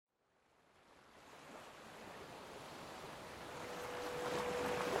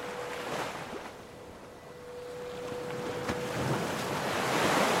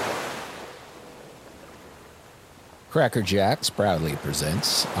Cracker Jacks proudly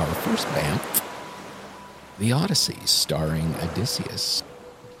presents our first band, The Odyssey, starring Odysseus.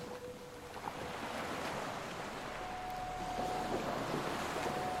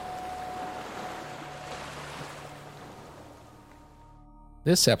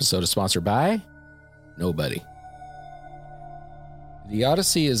 This episode is sponsored by nobody. The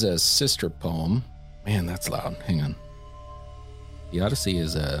Odyssey is a sister poem. Man, that's loud. Hang on. The Odyssey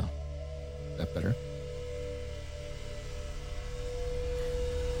is a... Is that better?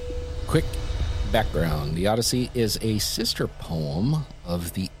 Quick background. The Odyssey is a sister poem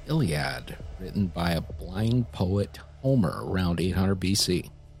of the Iliad, written by a blind poet, Homer, around 800 BC.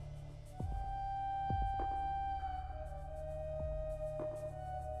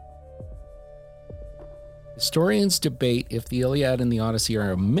 Historians debate if the Iliad and the Odyssey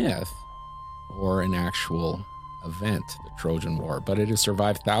are a myth or an actual event, the Trojan War, but it has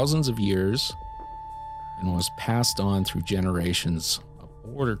survived thousands of years and was passed on through generations of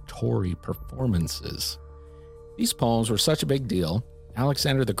oratory performances. These poems were such a big deal,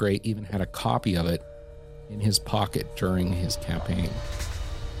 Alexander the Great even had a copy of it in his pocket during his campaign.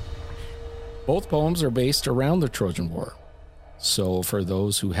 Both poems are based around the Trojan War. So for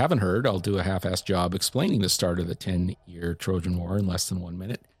those who haven't heard, I'll do a half-assed job explaining the start of the 10-year Trojan War in less than 1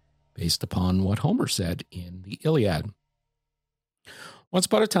 minute, based upon what Homer said in the Iliad. Once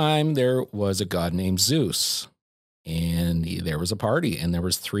upon a time, there was a god named Zeus, and there was a party, and there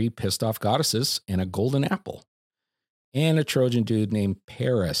was 3 pissed-off goddesses and a golden apple, and a Trojan dude named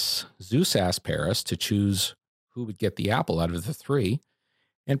Paris. Zeus asked Paris to choose who would get the apple out of the 3,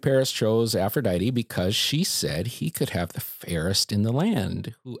 and Paris chose Aphrodite because she said he could have the fairest in the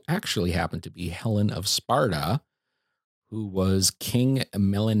land, who actually happened to be Helen of Sparta, who was King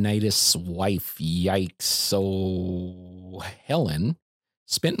Melanidas' wife. Yikes. So Helen,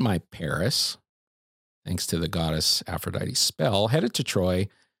 spent by Paris, thanks to the goddess Aphrodite's spell, headed to Troy,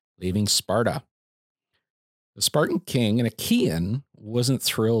 leaving Sparta. The Spartan king, an Achaean, wasn't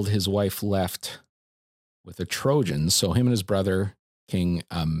thrilled his wife left with a Trojan, so him and his brother, King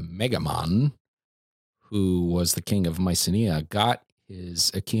Megamon, who was the king of Mycenae, got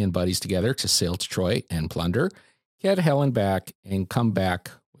his Achaean buddies together to sail to Troy and plunder, get Helen back, and come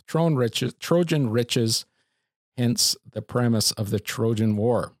back with Trojan riches, hence the premise of the Trojan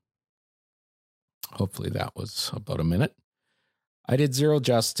War. Hopefully that was about a minute. I did zero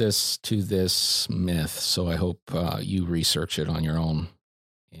justice to this myth, so I hope you research it on your own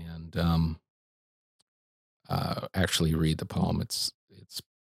and actually read the poem. It's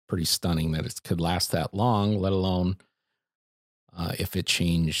pretty stunning that it could last that long, let alone if it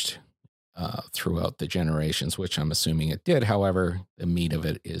changed throughout the generations, which I'm assuming it did. However, the meat of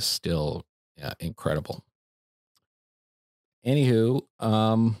it is still incredible. Anywho,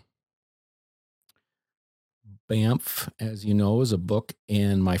 Banff, as you know, is a book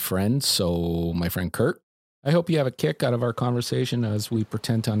and my friend. So my friend Kurt, I hope you have a kick out of our conversation as we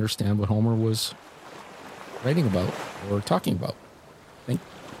pretend to understand what Homer was writing about or talking about. Thank you.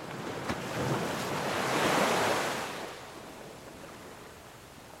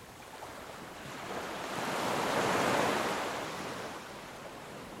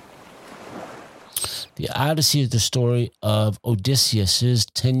 The Odyssey is the story of Odysseus'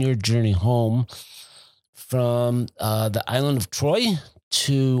 10-year journey home from the island of Troy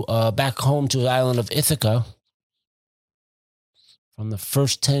to back home to the island of Ithaca. From the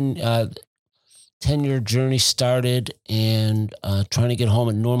first 10-year journey started and trying to get home,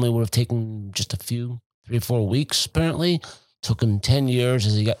 it normally would have taken just 3 or 4 weeks, apparently. Took him 10 years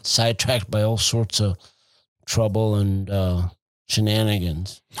as he got sidetracked by all sorts of trouble and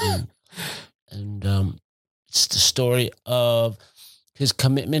shenanigans. And it's the story of his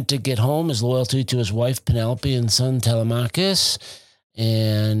commitment to get home, his loyalty to his wife, Penelope, and son, Telemachus,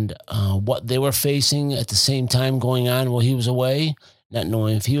 and what they were facing at the same time going on while he was away, not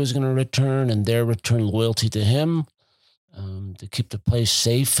knowing if he was going to return, and their return loyalty to him to keep the place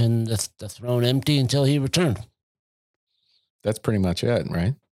safe and the throne empty until he returned. That's pretty much it,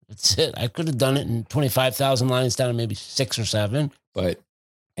 right? That's it. I could have done it in 25,000 lines down to maybe 6 or 7.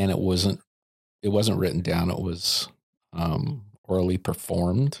 And it wasn't written down. It was orally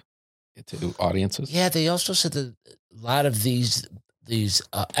performed to audiences. Yeah, they also said that a lot of these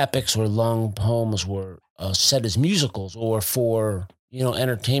epics or long poems were set as musicals or for,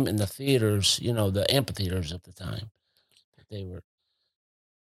 entertainment in the theaters, the amphitheaters at the time. They were,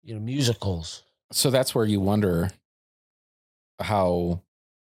 musicals. So that's where you wonder how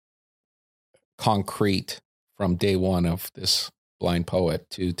concrete from day one of this blind poet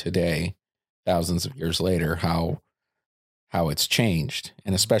to today, thousands of years later, how it's changed.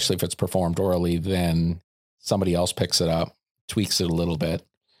 And especially if it's performed orally, then somebody else picks it up, tweaks it a little bit.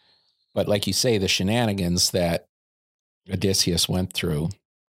 But like you say, the shenanigans that Odysseus went through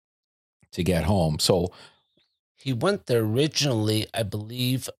to get home. So he went there originally, I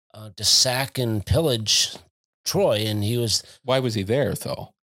believe, to sack and pillage Troy, and he was... Why was he there,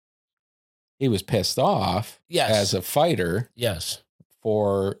 though? He was pissed off as a fighter. Yes.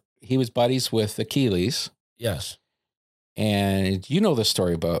 He was buddies with Achilles. Yes. And you know the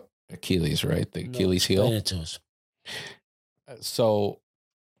story about Achilles, right? The Achilles heel. Explain it to us. So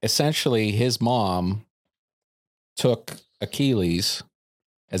essentially his mom took Achilles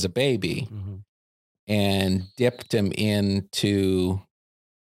as a baby and dipped him into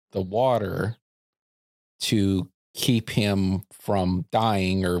the water to keep him from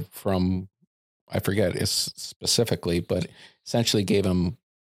dying or from, I forget it specifically, but essentially gave him,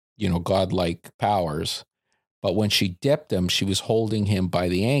 godlike powers. But when she dipped him, she was holding him by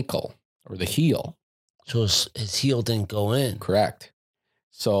the ankle or the heel. So his heel didn't go in. Correct.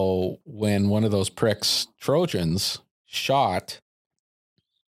 So when one of those pricks, Trojans, shot,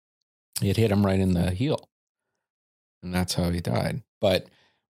 it hit him right in the heel. And that's how he died. But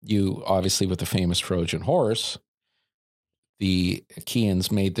you, obviously, with the famous Trojan horse, the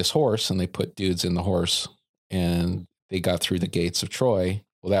Achaeans made this horse and they put dudes in the horse and they got through the gates of Troy.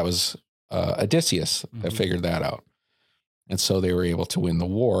 Well, that was Odysseus that figured that out. And so they were able to win the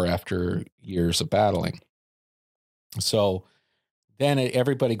war after years of battling. So then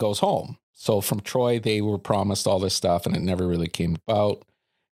everybody goes home. So from Troy, they were promised all this stuff and it never really came about.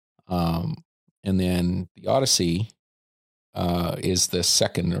 And then the Odyssey is the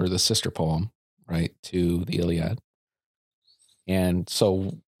second or the sister poem, right, to the Iliad. And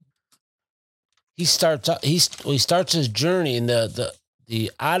so he starts his journey, and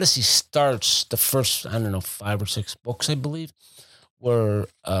the Odyssey starts the first, 5 or 6 books, I believe, where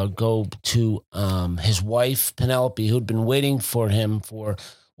go to his wife Penelope, who'd been waiting for him for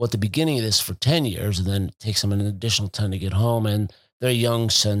the beginning of this for 10 years, and then it takes him an additional 10 to get home, and their young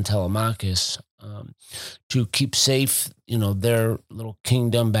son Telemachus, to keep safe, their little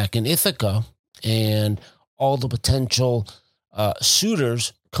kingdom back in Ithaca, and all the potential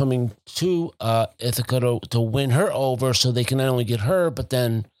suitors coming to Ithaca to win her over, so they can not only get her, but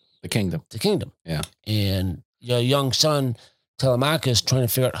then the kingdom. Yeah. And your young son Telemachus trying to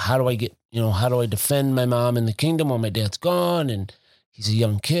figure out how do I defend my mom in the kingdom while my dad's gone, and he's a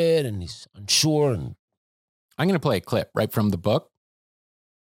young kid and he's unsure. And I'm going to play a clip right from the book.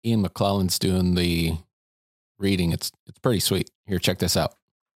 Ian McClellan's doing the reading. It's pretty sweet. Here, check this out.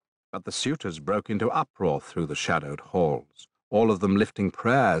 But the suitors broke into uproar through the shadowed halls, all of them lifting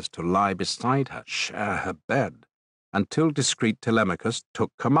prayers to lie beside her, share her bed, until discreet Telemachus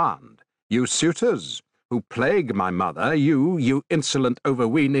took command. You suitors, who plague my mother, you insolent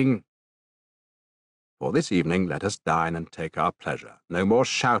overweening. For this evening let us dine and take our pleasure. No more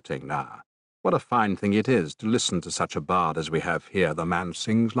shouting now. What a fine thing it is to listen to such a bard as we have here. The man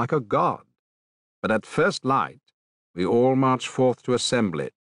sings like a god. But at first light, we all march forth to assemble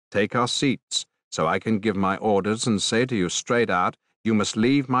it, take our seats, so I can give my orders and say to you straight out, you must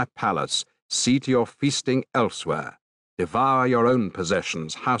leave my palace, see to your feasting elsewhere, devour your own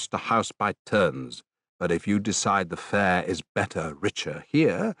possessions, house to house by turns. But if you decide the fare is better, richer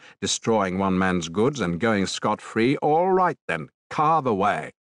here, destroying one man's goods and going scot-free, all right then, carve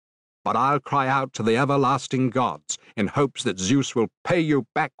away. But I'll cry out to the everlasting gods, in hopes that Zeus will pay you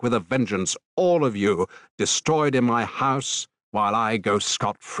back with a vengeance, all of you, destroyed in my house, while I go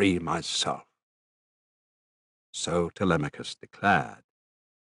scot-free myself. So Telemachus declared,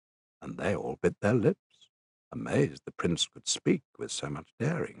 and they all bit their lips, amazed the prince could speak with so much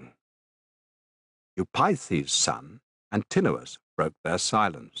daring. Eupeithes' son, Antinous, broke their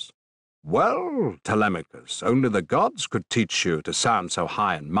silence. Well, Telemachus, only the gods could teach you to sound so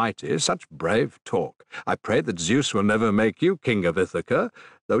high and mighty, such brave talk. I pray that Zeus will never make you king of Ithaca,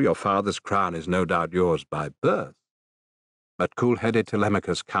 though your father's crown is no doubt yours by birth. But cool-headed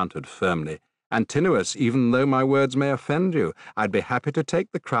Telemachus countered firmly, Antinous, even though my words may offend you, I'd be happy to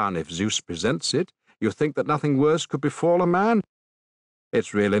take the crown if Zeus presents it. You think that nothing worse could befall a man?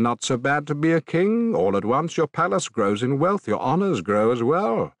 It's really not so bad to be a king. All at once your palace grows in wealth, your honors grow as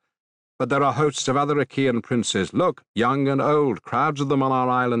well. But there are hosts of other Achaean princes, look, young and old, crowds of them on our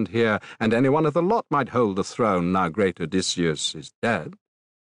island here, and any one of the lot might hold the throne now great Odysseus is dead.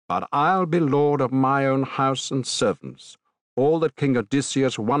 But I'll be lord of my own house and servants, all that King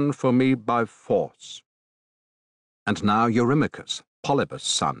Odysseus won for me by force. And now Eurymachus, Polybus'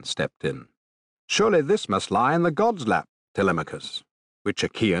 son, stepped in. Surely this must lie in the gods' lap, Telemachus. Which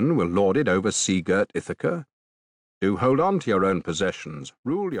Achaean will lord it over sea-girt Ithaca? Do hold on to your own possessions,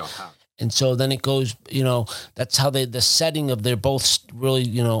 rule your house. And so then it goes, that's how the setting of they're both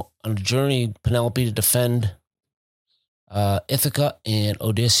really, on a journey, Penelope to defend Ithaca and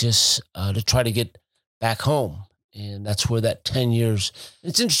Odysseus to try to get back home. And that's where that 10 years,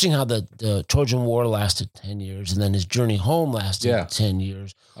 it's interesting how the Trojan War lasted 10 years and then his journey home lasted 10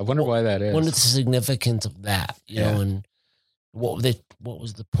 years. I wonder why that is. What is the significance of that, you know, and what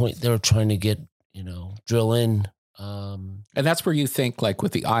was the point they were trying to get, drill in. And that's where you think like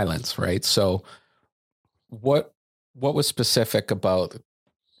with the islands, right? So what was specific about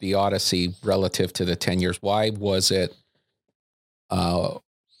the Odyssey relative to the 10 years? Why was it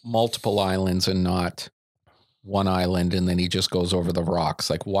multiple islands and not one island and then he just goes over the rocks?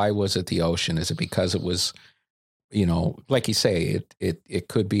 Like, why was it the ocean? Is it because it was, like you say, it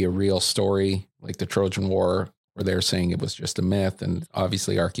could be a real story like the Trojan War where they're saying it was just a myth, and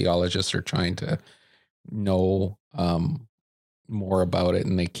obviously archaeologists are trying to know more about it,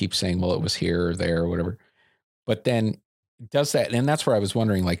 and they keep saying, well, it was here or there or whatever. But then does that, and that's where I was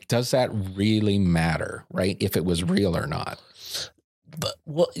wondering, like, does that really matter, right? If it was real or not? But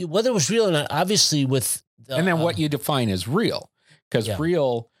whether it was real or not, obviously with and then what you define as real, because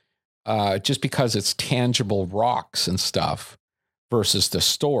real, just because it's tangible rocks and stuff versus the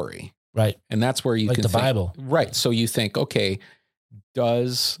story. Right. And that's where you like can the think, Bible. Right. So you think, okay,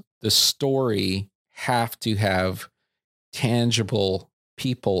 does the story have to have tangible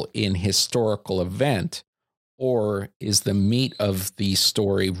people in historical event, or is the meat of the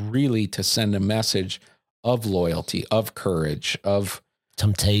story really to send a message of loyalty, of courage, of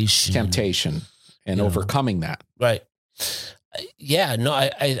temptation and overcoming that? Right. Yeah, no,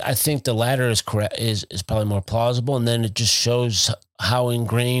 I think the latter is correct, is probably more plausible. And then it just shows how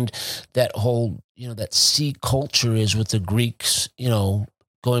ingrained that whole, that sea culture is with the Greeks,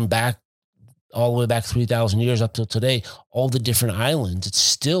 going back all the way back 3,000 years up till today, all the different islands. It's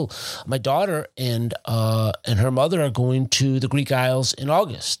still, my daughter and her mother are going to the Greek Isles in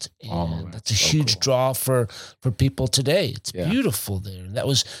August. And that's a huge draw for people today. It's beautiful there. And that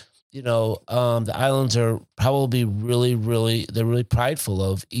was, the islands are probably they're really prideful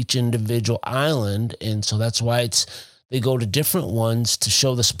of each individual island. And so that's why they go to different ones to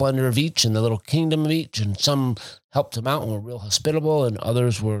show the splendor of each and the little kingdom of each. And some helped them out and were real hospitable and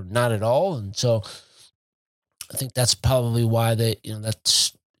others were not at all. And so I think that's probably why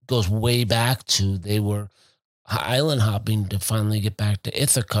that goes way back to, they were island hopping to finally get back to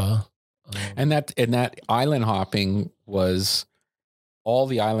Ithaca. And that island hopping was, all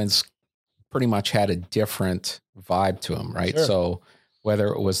the islands pretty much had a different vibe to them, right? Sure. So whether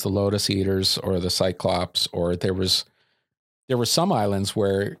it was the Lotus Eaters or the Cyclops, or there were some islands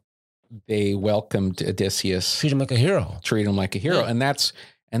where they welcomed Odysseus, treat him like a hero. Yeah. And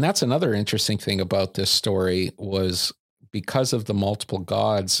that's another interesting thing about this story, was because of the multiple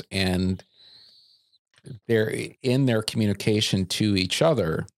gods and in their communication to each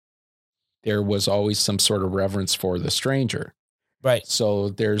other, there was always some sort of reverence for the stranger. Right. So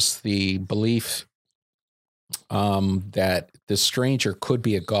there's the belief that the stranger could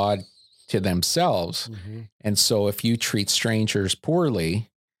be a god to themselves. Mm-hmm. And so if you treat strangers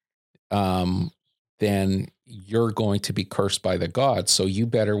poorly, then you're going to be cursed by the gods. So you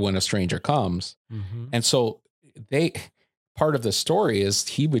better, when a stranger comes. Mm-hmm. And so part of the story is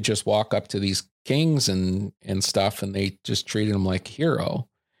he would just walk up to these kings and stuff, and they just treated him like a hero.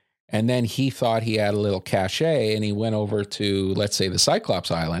 And then he thought he had a little cachet, and he went over to, let's say, the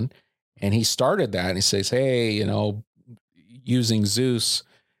Cyclops Island, and he started that. And he says, hey, using Zeus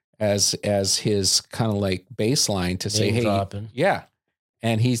as his kind of like baseline to say, hey, dropping. Yeah.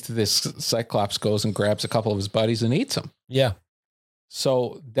 And this Cyclops goes and grabs a couple of his buddies and eats them. Yeah.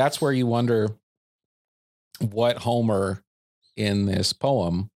 So that's where you wonder what Homer in this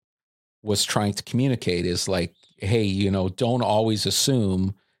poem was trying to communicate, is like, hey, don't always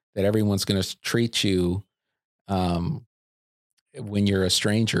assume that everyone's going to treat you when you're a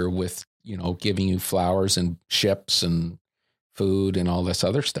stranger with, giving you flowers and ships and food and all this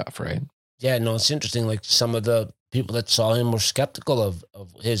other stuff, right? Yeah, no, it's interesting. Like, some of the people that saw him were skeptical of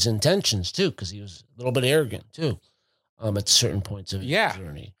his intentions too, because he was a little bit arrogant too at certain points of his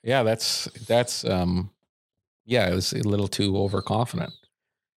journey. Yeah, that's it was a little too overconfident.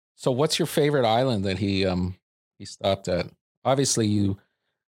 So what's your favorite island that he stopped at? Obviously, you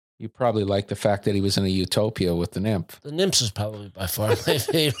probably like the fact that he was in a utopia with the nymph. The nymphs is probably by far my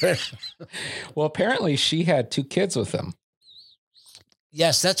favorite. Well, apparently she had 2 kids with him.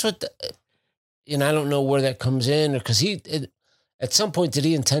 Yes, that's what, and I don't know where that comes in, because at some point, did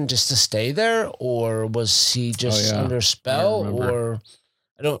he intend just to stay there, or was he just under a spell,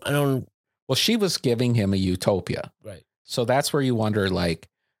 I don't. Well, she was giving him a utopia. Right. So that's where you wonder, like,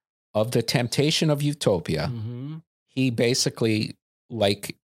 of the temptation of utopia, Mm-hmm. he basically,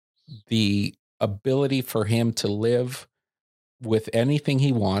 like, the ability for him to live with anything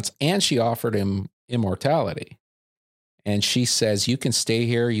he wants, and she offered him immortality. And she says, you can stay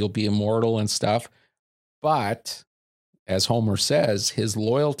here, you'll be immortal and stuff. But as Homer says, his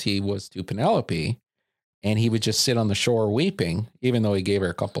loyalty was to Penelope, and he would just sit on the shore weeping, even though he gave her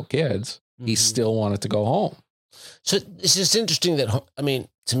a couple kids. He still wanted to go home. So it's just interesting that, I mean,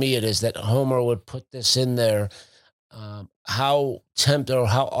 to me it is that Homer would put this in there. How tempted, or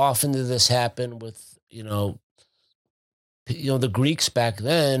how often did this happen with, the Greeks back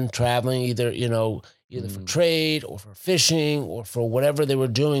then traveling either for trade or for fishing or for whatever they were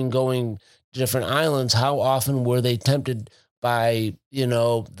doing, going to different islands. How often were they tempted by,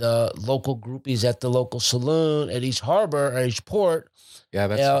 the local groupies at the local saloon at each harbor or each port? Yeah,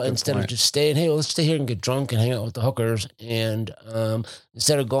 that's a good instead point. of just staying, hey, well, let's stay here and get drunk and hang out with the hookers. And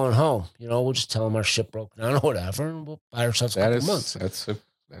instead of going home, we'll just tell them our ship broke down or whatever, and we'll buy ourselves a couple months.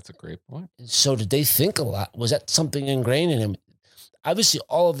 That's a great point. So did they think a lot? Was that something ingrained in him? Obviously,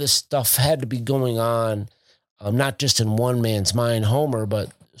 all of this stuff had to be going on, not just in one man's mind, Homer, but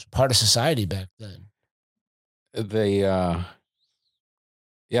it was part of society back then.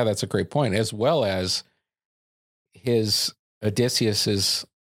 Yeah, that's a great point. As well as Odysseus's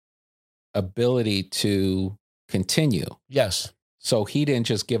ability to continue. Yes. So he didn't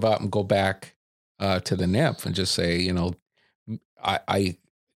just give up and go back to the nymph and just say,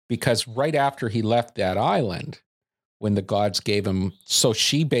 because right after he left that island, when the gods gave him, so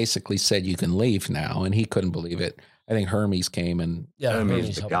she basically said, you can leave now, and he couldn't believe it. I think Hermes came and... Yeah,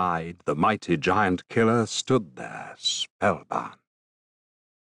 Hermes the guide, the mighty giant killer, stood there spellbound.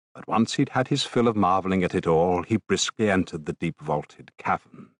 But once he'd had his fill of marveling at it all, he briskly entered the deep-vaulted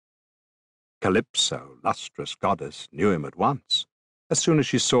cavern. Calypso, lustrous goddess, knew him at once, as soon as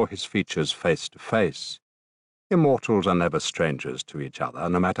she saw his features face to face. Immortals are never strangers to each other,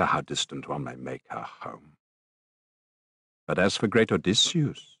 no matter how distant one may make her home. But as for great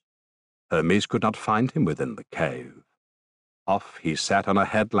Odysseus, Hermes could not find him within the cave. Off he sat on a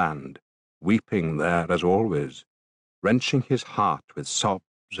headland, weeping there as always, wrenching his heart with sobs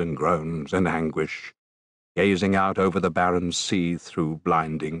and groans and anguish, gazing out over the barren sea through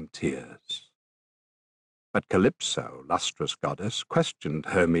blinding tears. But Calypso, lustrous goddess, questioned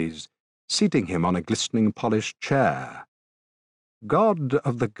Hermes, seating him on a glistening polished chair. God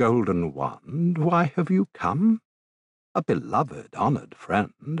of the golden wand, why have you come? A beloved, honored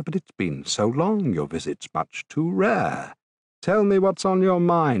friend, but it's been so long, your visit's much too rare. Tell me what's on your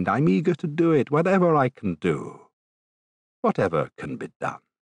mind, I'm eager to do it, whatever I can do. Whatever can be done.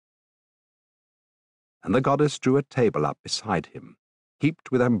 And the goddess drew a table up beside him,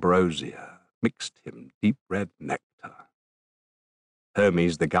 heaped with ambrosia, mixed him deep red nectar.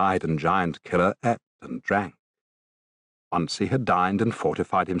 Hermes, the guide and giant killer, ate and drank. Once he had dined and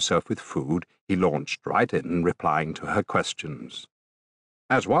fortified himself with food, he launched right in, replying to her questions.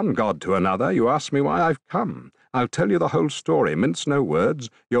 As one god to another, you ask me why I've come. I'll tell you the whole story, mince no words.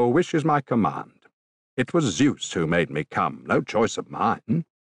 Your wish is my command. It was Zeus who made me come, no choice of mine.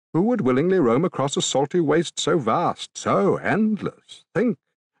 Who would willingly roam across a salty waste so vast, so endless? Think,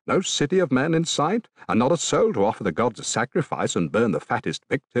 no city of men in sight, and not a soul to offer the gods a sacrifice and burn the fattest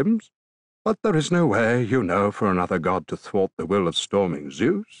victims? But there is no way, you know, for another god to thwart the will of storming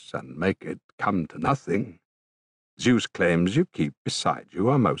Zeus and make it come to nothing. Zeus claims you keep beside you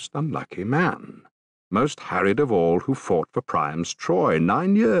a most unlucky man, most harried of all who fought for Priam's Troy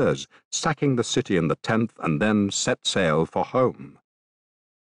 9 years, sacking the city in the 10th and then set sail for home.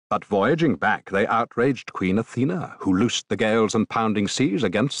 But voyaging back, they outraged Queen Athena, who loosed the gales and pounding seas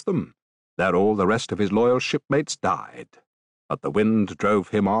against them. There all the rest of his loyal shipmates died. But the wind drove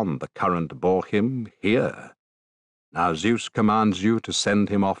him on, the current bore him here. Now Zeus commands you to send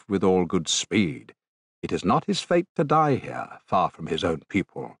him off with all good speed. It is not his fate to die here, far from his own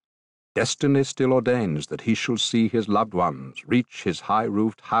people. Destiny still ordains that he shall see his loved ones reach his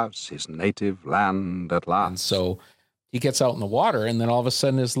high-roofed house, his native land at last. And so he gets out in the water, and then all of a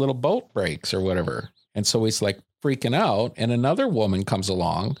sudden his little boat breaks or whatever. And so he's like freaking out, and another woman comes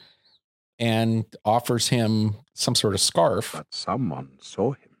along and offers him some sort of scarf. But someone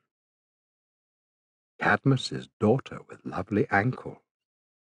saw him. Cadmus's daughter with lovely ankles.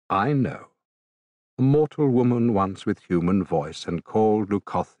 I know. A mortal woman once with human voice, and called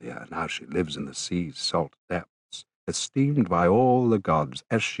Leucothea, now she lives in the sea's salt depths, esteemed by all the gods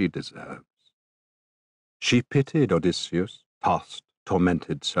as she deserves. She pitied Odysseus, tossed,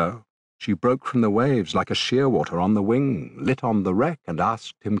 tormented so. She broke from the waves like a shearwater on the wing, lit on the wreck, and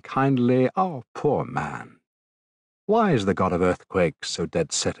asked him kindly, "Oh, poor man, Why is the god of earthquakes so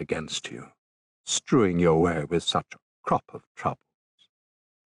dead set against you, strewing your way with such a crop of troubles?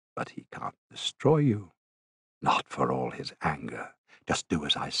 But he can't destroy you, not for all his anger. Just do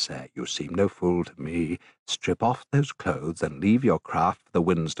as I say. You seem no fool to me. Strip off those clothes and leave your craft for the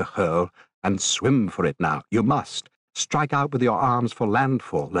winds to hurl, and swim for it now. You must. Strike out with your arms for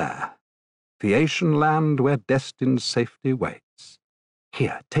landfall there. Phaeacian land where destined safety waits.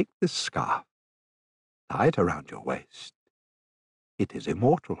 Here, take this scarf. Tie it around your waist. It is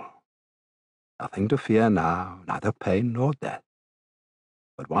immortal. Nothing to fear now, neither pain nor death.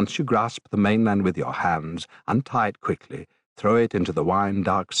 But once you grasp the mainland with your hands, untie it quickly, throw it into the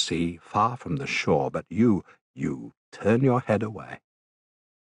wine-dark sea, far from the shore, but you turn your head away.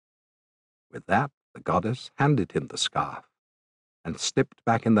 With that, the goddess handed him the scarf, and slipped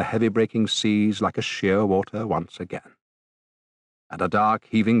back in the heavy-breaking seas like a sheer-water once again. And a dark,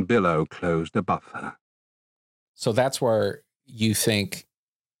 heaving billow closed above her. So that's where you think,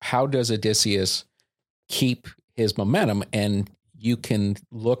 how does Odysseus keep his momentum? And you can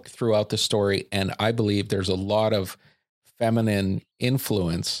look throughout the story, and I believe there's a lot of feminine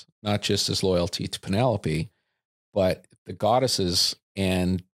influence, not just his loyalty to Penelope, but the goddesses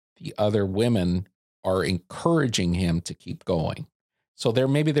and the other women are encouraging him to keep going. So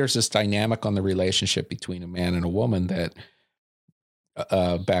there's this dynamic on the relationship between a man and a woman that,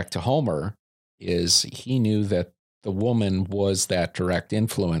 back to Homer, is he knew that the woman was that direct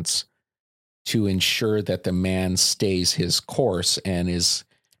influence to ensure that the man stays his course and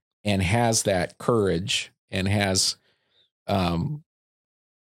has that courage and has and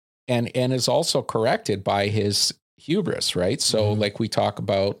is also corrected by his hubris, right? So like we talk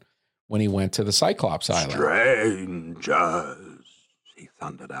about when he went to the Cyclops Island. Strangers, he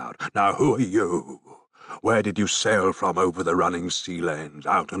thundered out. Now who are you? Where did you sail from over the running sea lanes,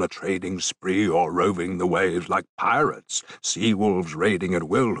 out on a trading spree or roving the waves like pirates, sea-wolves raiding at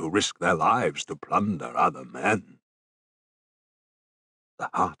will who risk their lives to plunder other men? The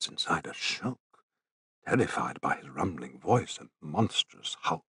hearts inside us shook, terrified by his rumbling voice and monstrous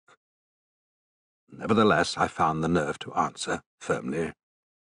hulk. Nevertheless, I found the nerve to answer firmly.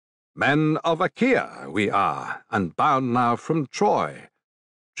 Men of Achaea we are, and bound now from Troy,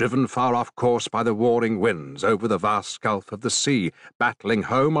 driven far off course by the warring winds over the vast gulf of the sea, battling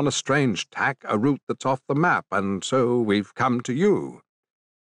home on a strange tack, a route that's off the map, and so we've come to you.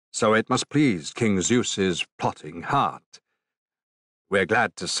 So it must please King Zeus's plotting heart. We're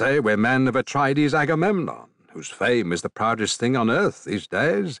glad to say we're men of Atrides Agamemnon, whose fame is the proudest thing on earth these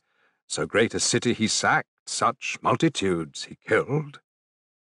days. So great a city he sacked, such multitudes he killed.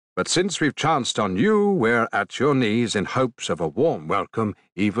 But since we've chanced on you, we're at your knees in hopes of a warm welcome,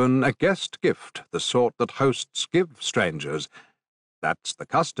 even a guest gift, the sort that hosts give strangers. That's the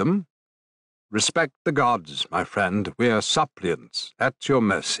custom. Respect the gods, my friend. We're suppliants at your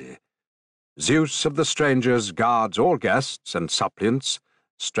mercy. Zeus of the strangers guards all guests and suppliants.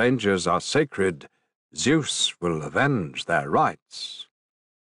 Strangers are sacred. Zeus will avenge their rights.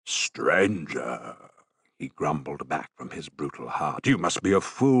 Stranger, he grumbled back from his brutal heart. You must be a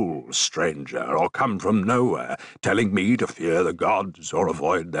fool, stranger, or come from nowhere, telling me to fear the gods or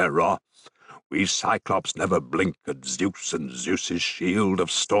avoid their wrath. We Cyclops never blink at Zeus and Zeus's shield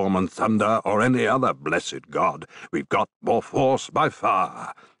of storm and thunder or any other blessed god. We've got more force by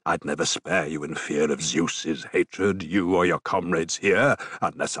far. I'd never spare you in fear of Zeus's hatred, you or your comrades here,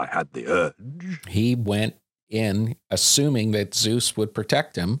 unless I had the urge. He went in assuming that Zeus would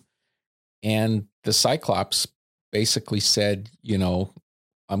protect him, and the Cyclops basically said, I'm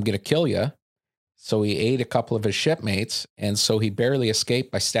going to kill you. So he ate a couple of his shipmates, and so he barely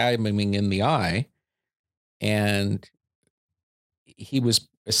escaped by stabbing him in the eye. And he was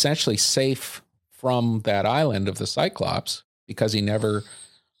essentially safe from that island of the Cyclops because he never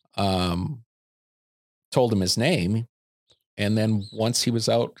told him his name. And then once he was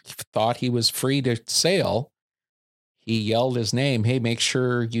out, thought he was free to sail, he yelled his name. Hey, make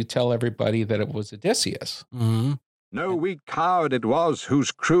sure you tell everybody that it was Odysseus. Mm-hmm. No weak coward it was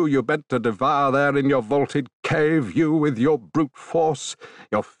whose crew you bent to devour there in your vaulted cave, you with your brute force.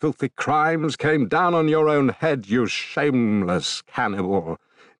 Your filthy crimes came down on your own head, you shameless cannibal,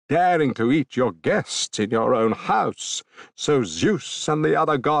 daring to eat your guests in your own house. So Zeus and the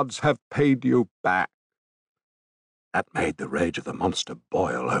other gods have paid you back. That made the rage of the monster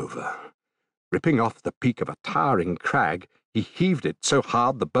boil over. Ripping off the peak of a towering crag, he heaved it so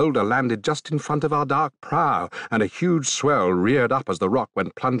hard the boulder landed just in front of our dark prow, and a huge swell reared up as the rock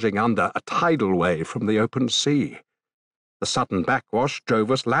went plunging under, a tidal wave from the open sea. The sudden backwash drove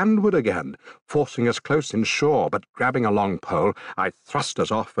us landward again, forcing us close inshore, but grabbing a long pole, I thrust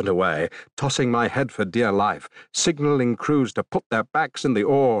us off and away, tossing my head for dear life, signalling crews to put their backs in the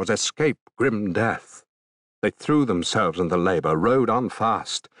oars, escape grim death. They threw themselves in the labour, rowed on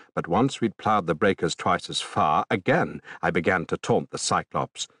fast, but once we'd ploughed the breakers twice as far, again I began to taunt the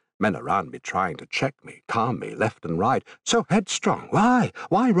Cyclops. Men around me trying to check me, calm me left and right. So headstrong, why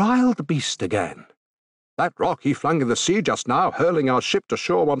rile the beast again? That rock he flung in the sea just now, hurling our ship to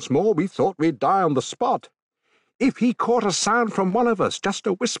shore once more, we thought we'd die on the spot. If he caught a sound from one of us, just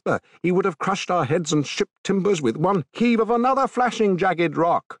a whisper, he would have crushed our heads and ship timbers with one heave of another flashing jagged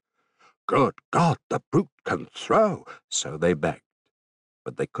rock. Good God, the brute can throw, so they begged.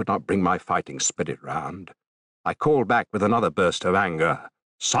 But they could not bring my fighting spirit round. I called back with another burst of anger.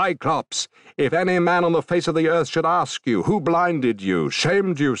 Cyclops, if any man on the face of the earth should ask you, who blinded you,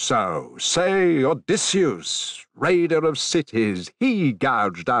 shamed you so, say Odysseus, raider of cities, he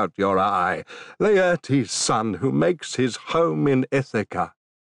gouged out your eye, Laertes' son, who makes his home in Ithaca.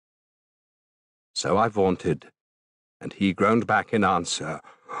 So I vaunted, and he groaned back in answer,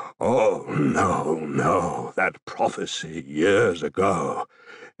 Oh, no, that prophecy years ago.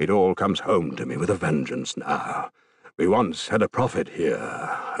 It all comes home to me with a vengeance now. We once had a prophet here,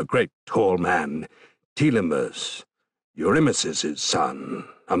 a great tall man, Telemus, Eurymeces' son,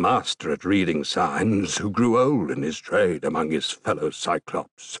 a master at reading signs, who grew old in his trade among his fellow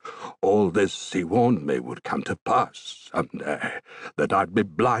Cyclops. All this, he warned me, would come to pass some day, that I'd be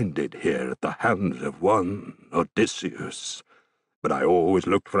blinded here at the hands of one Odysseus. But I always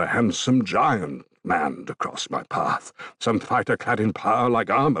looked for a handsome giant man to cross my path, some fighter clad in power like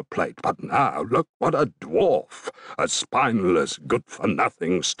armor plate. But now, look what a dwarf, a spineless,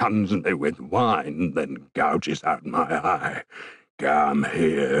 good-for-nothing, stuns me with wine, then gouges out my eye. Come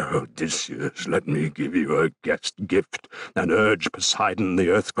here, Odysseus, let me give you a guest gift, and urge Poseidon, the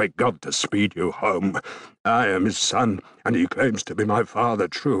earthquake god, to speed you home. I am his son, and he claims to be my father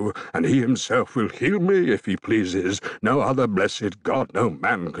true, and he himself will heal me if he pleases. No other blessed god, no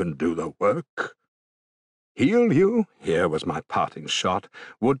man can do the work. Heal you? Here was my parting shot.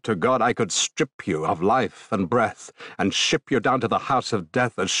 Would to God I could strip you of life and breath, and ship you down to the house of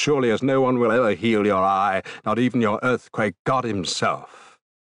death, as surely as no one will ever heal your eye, not even your earthquake god himself.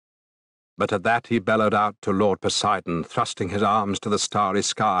 But at that he bellowed out to Lord Poseidon, thrusting his arms to the starry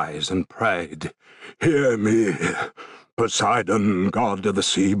skies, and prayed, Hear me, Poseidon, god of the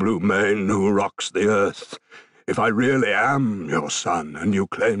sea-blue main, who rocks the earth. If I really am your son, and you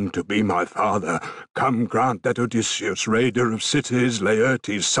claim to be my father, come grant that Odysseus, raider of cities,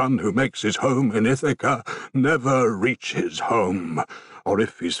 Laertes' son, who makes his home in Ithaca, never reach his home. Or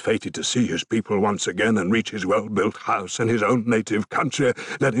if he's fated to see his people once again and reach his well-built house in his own native country,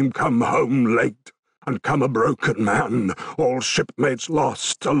 let him come home late, and come a broken man, all shipmates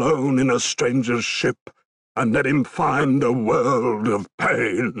lost, alone in a stranger's ship, and let him find a world of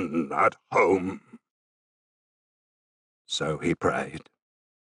pain at home. So he prayed.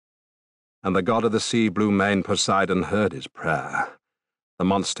 And the god of the sea-blue main, Poseidon, heard his prayer. The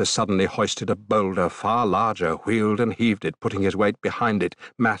monster suddenly hoisted a boulder far larger, wheeled and heaved it, putting his weight behind it,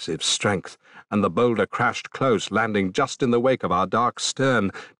 massive strength, and the boulder crashed close, landing just in the wake of our dark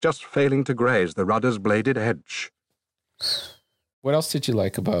stern, just failing to graze the rudder's bladed edge. What else did you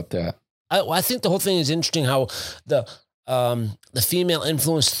like about that? I think the whole thing is interesting how the female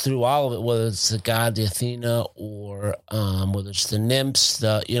influence through all of it, whether it's the god, the Athena, or whether it's the nymphs,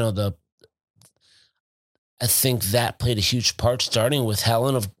 I think that played a huge part, starting with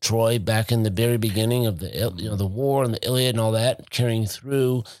Helen of Troy back in the very beginning of the war and the Iliad and all that, carrying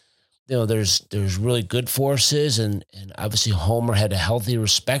through. There's really good forces, and obviously Homer had a healthy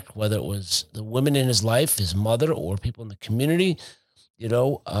respect, whether it was the women in his life, his mother, or people in the community,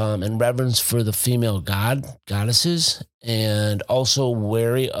 and reverence for the female goddesses, and also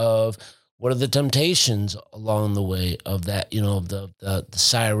wary of what are the temptations along the way of that, the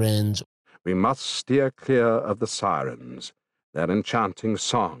sirens. We must steer clear of the sirens, their enchanting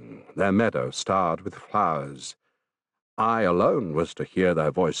song, their meadow starred with flowers. I alone was to hear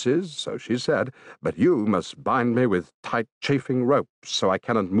their voices, so she said, but you must bind me with tight chafing ropes, so I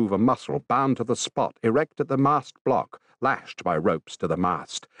cannot move a muscle, bound to the spot, erect at the mast block, lashed by ropes to the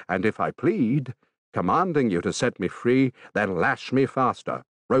mast, and if I plead, commanding you to set me free, then lash me faster,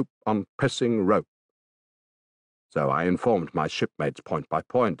 rope on pressing rope. So I informed my shipmates point by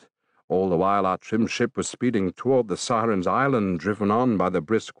point. All the while our trim ship was speeding toward the Sirens' Island, driven on by the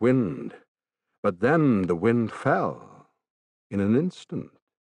brisk wind. But then the wind fell in an instant.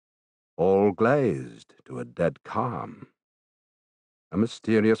 All glazed to a dead calm. A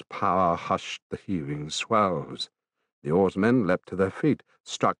mysterious power hushed the heaving swells. The oarsmen leapt to their feet,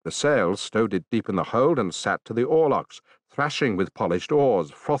 struck the sails, stowed it deep in the hold, and sat to the oarlocks, thrashing with polished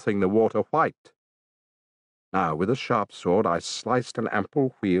oars, frothing the water white. Now with a sharp sword I sliced an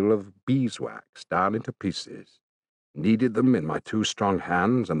ample wheel of beeswax down into pieces, kneaded them in my 2 strong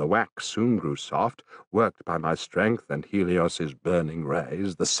hands, and the wax soon grew soft, worked by my strength and Helios's burning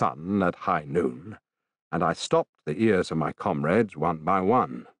rays, the sun at high noon, and I stopped the ears of my comrades one by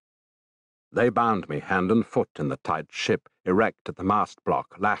one. They bound me hand and foot in the tight ship, erect at the mast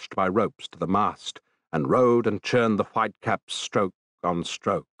block, lashed by ropes to the mast, and rowed and churned the whitecaps stroke on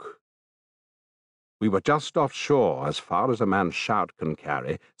stroke. We were just offshore, as far as a man's shout can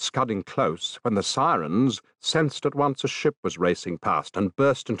carry, scudding close, when the sirens sensed at once a ship was racing past, and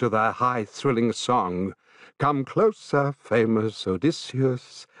burst into their high, thrilling song. Come closer, famous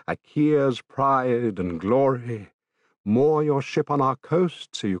Odysseus, Achaea's pride and glory. Moor your ship on our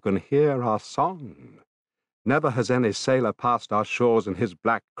coast so you can hear our song. Never has any sailor passed our shores in his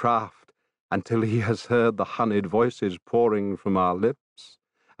black craft until he has heard the honeyed voices pouring from our lips.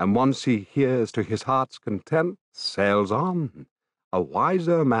 And once he hears to his heart's content, sails on, a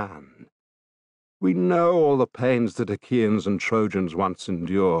wiser man. We know all the pains that Achaeans and Trojans once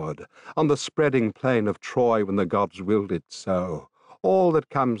endured, on the spreading plain of Troy when the gods willed it so, all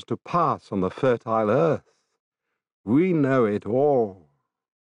that comes to pass on the fertile earth. We know it all.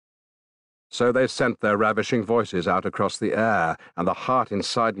 So they sent their ravishing voices out across the air, and the heart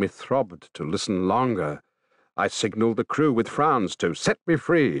inside me throbbed to listen longer. I signalled the crew with frowns to set me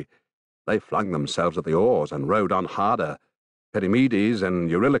free. They flung themselves at the oars and rowed on harder, Perimedes and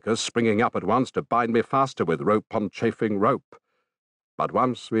Eurylochus springing up at once to bind me faster with rope on chafing rope. But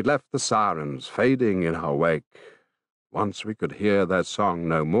once we left the sirens fading in our wake, once we could hear their song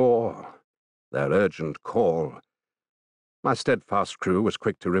no more, their urgent call, my steadfast crew was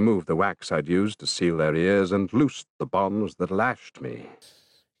quick to remove the wax I'd used to seal their ears and loosed the bonds that lashed me.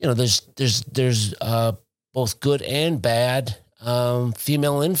 You know, there's both good and bad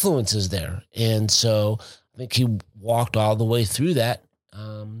female influences there. And so I think he walked all the way through that.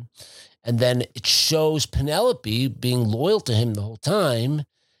 And then it shows Penelope being loyal to him the whole time.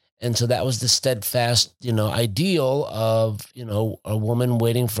 And so that was the steadfast, ideal of, a woman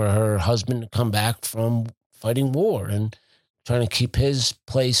waiting for her husband to come back from fighting war and trying to keep his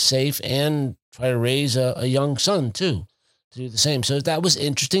place safe and try to raise a young son too, to do the same. So that was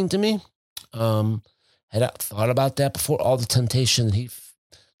interesting to me. Had I thought about that before? All the temptation that he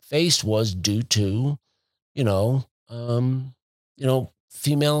faced was due to,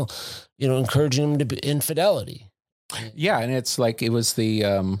 female, encouraging him to be infidelity. Yeah, and it's like it was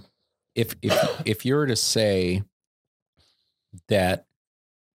the if you were to say that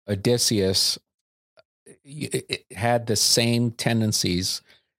Odysseus it had the same tendencies,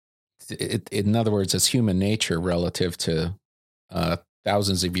 in other words, as human nature relative to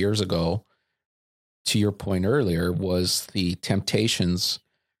thousands of years ago, to your point earlier, was the temptations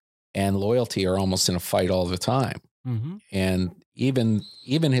and loyalty are almost in a fight all the time. Mm-hmm. And even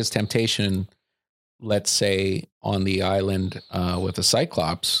his temptation, let's say on the island with the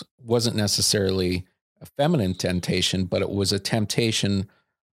Cyclops, wasn't necessarily a feminine temptation, but it was a temptation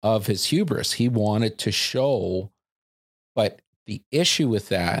of his hubris. He wanted to show, but the issue with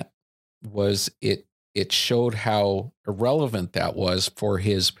that was it showed how irrelevant that was for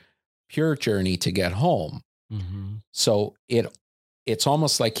his pure journey to get home. Mm-hmm. So it's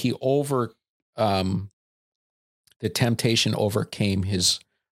almost like he the temptation overcame his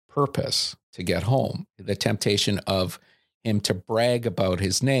purpose to get home. The temptation of him to brag about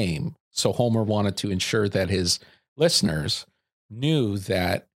his name. So Homer wanted to ensure that his listeners knew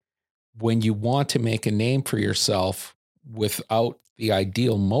that when you want to make a name for yourself without the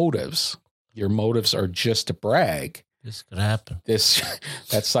ideal motives, your motives are just to brag. This could happen.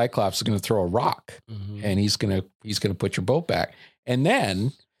 That Cyclops is going to throw a rock, mm-hmm. and he's going to put your boat back. And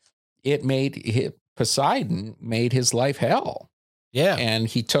then Poseidon made his life hell. Yeah. And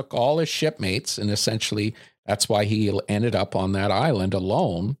he took all his shipmates, and essentially that's why he ended up on that island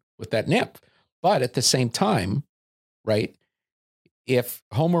alone with that nymph. But at the same time, right, if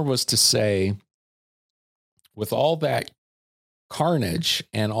Homer was to say, with all that carnage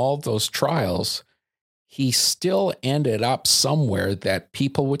and all those trials, he still ended up somewhere that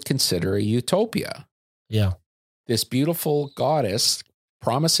people would consider a utopia. Yeah. This beautiful goddess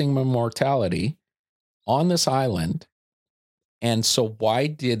promising immortality on this island. And so why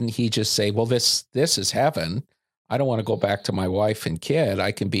didn't he just say, well, this is heaven. I don't want to go back to my wife and kid.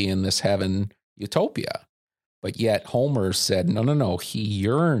 I can be in this heaven utopia. But yet Homer said, no. He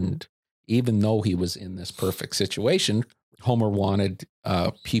yearned, even though he was in this perfect situation. Homer wanted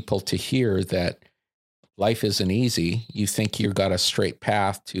people to hear that life isn't easy. You think you've got a straight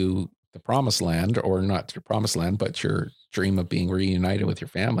path to the promised land, or not to the promised land, but your dream of being reunited with your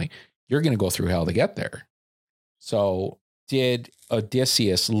family. You're going to go through hell to get there. So did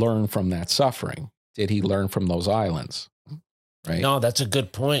Odysseus learn from that suffering? Did he learn from those islands? Right? No, that's a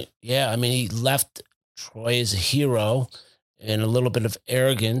good point. Yeah. I mean, he left Troy as a hero and a little bit of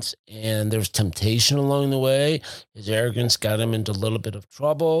arrogance, and there was temptation along the way. His arrogance got him into a little bit of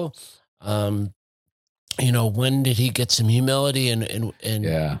trouble. When did he get some humility and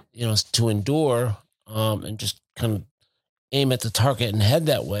to endure, and just kind of aim at the target and head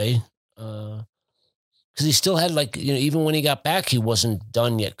that way? Because he still had even when he got back, he wasn't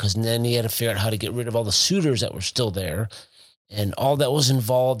done yet, because then he had to figure out how to get rid of all the suitors that were still there and all that was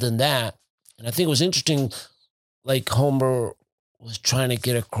involved in that. And I think it was interesting, like Homer was trying to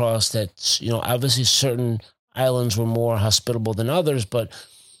get across that, obviously certain islands were more hospitable than others, but,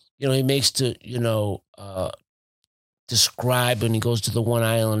 he makes describe when he goes to the one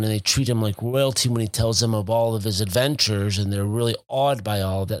island and they treat him like royalty when he tells them of all of his adventures, and they're really awed by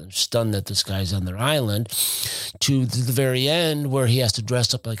all of that and stunned that this guy's on their island, to the very end where he has to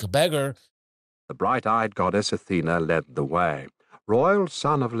dress up like a beggar. The bright-eyed goddess Athena led the way. Royal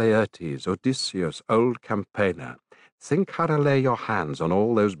son of Laertes, Odysseus, old campaigner, think how to lay your hands on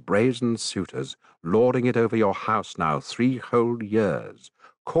all those brazen suitors, lording it over your house now 3 whole years,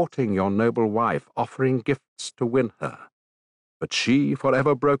 courting your noble wife, offering gifts to win her. But she,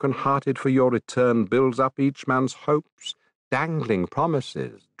 forever broken-hearted for your return, builds up each man's hopes, dangling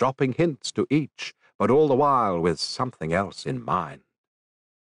promises, dropping hints to each, but all the while with something else in mind.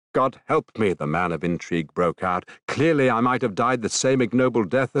 God help me, the man of intrigue broke out. Clearly I might have died the same ignoble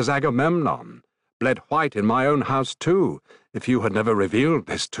death as Agamemnon, bled white in my own house too, if you had never revealed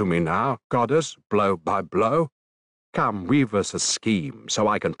this to me now, goddess, blow by blow. Come, weave us a scheme, so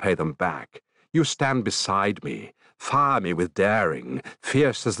I can pay them back. You stand beside me, fire me with daring,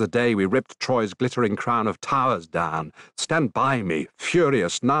 fierce as the day we ripped Troy's glittering crown of towers down. Stand by me,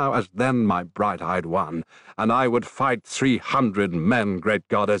 furious now as then, my bright-eyed one, and I would fight 300 men, great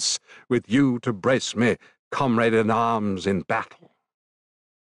goddess, with you to brace me, comrade in arms in battle.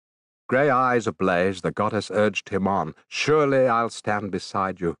 Grey eyes ablaze, the goddess urged him on. Surely I'll stand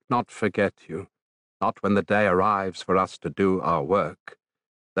beside you, not forget you. Not when the day arrives for us to do our work.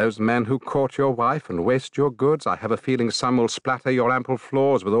 Those men who court your wife and waste your goods, I have a feeling some will splatter your ample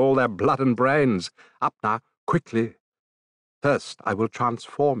floors with all their blood and brains. Up now, quickly. First, I will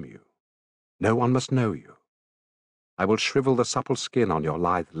transform you. No one must know you. I will shrivel the supple skin on your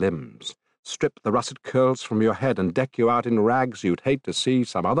lithe limbs, strip the russet curls from your head, and deck you out in rags you'd hate to see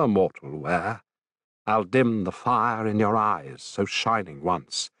some other mortal wear. I'll dim the fire in your eyes, so shining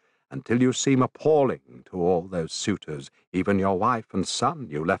once, until you seem appalling to all those suitors, even your wife and son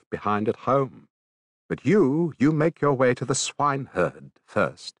you left behind at home. But you make your way to the swineherd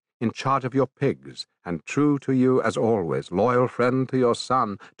first, in charge of your pigs, and true to you as always, loyal friend to your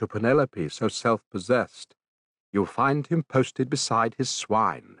son, to Penelope so self-possessed. You'll find him posted beside his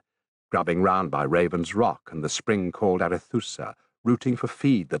swine, grubbing round by Raven's Rock and the spring called Arethusa, rooting for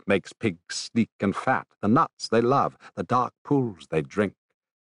feed that makes pigs sleek and fat, the nuts they love, the dark pools they drink.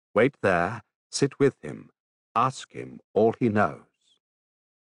 Wait there, sit with him, ask him all he knows.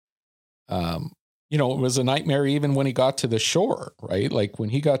 It was a nightmare even when he got to the shore, right? Like when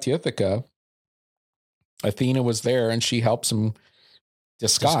he got to Ithaca, Athena was there and she helps him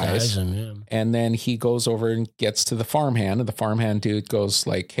disguise him, yeah. And then he goes over and gets to the farmhand, and the farmhand dude goes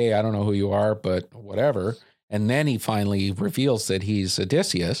like, hey, I don't know who you are, but whatever. And then he finally reveals that he's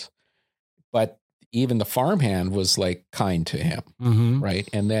Odysseus, but even the farmhand was like kind to him. Mm-hmm. Right.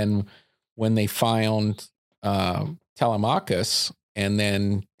 And then when they found Telemachus, and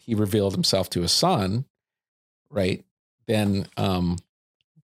then he revealed himself to his son, right? Then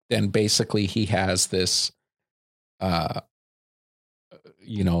basically he has this, they're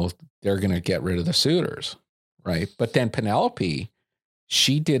going to get rid of the suitors. Right. But then Penelope,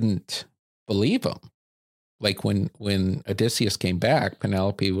 she didn't believe him. Like when Odysseus came back,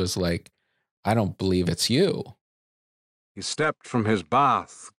 Penelope was like, I don't believe it's you. He stepped from his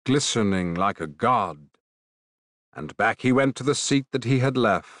bath, glistening like a god, and back he went to the seat that he had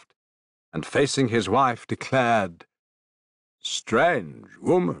left, and facing his wife declared, Strange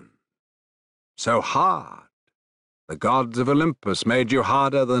woman, so hard. The gods of Olympus made you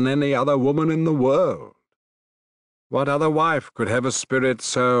harder than any other woman in the world. What other wife could have a spirit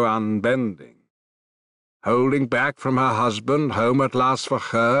so unbending? Holding back from her husband, home at last for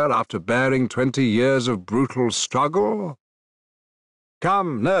her, after bearing 20 years of brutal struggle?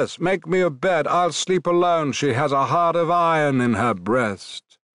 Come, nurse, make me a bed, I'll sleep alone, she has a heart of iron in her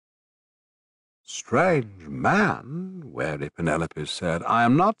breast. Strange man, wary Penelope said, I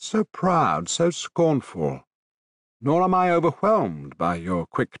am not so proud, so scornful, nor am I overwhelmed by your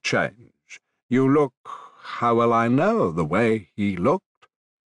quick change. You look, how well I know the way he looked,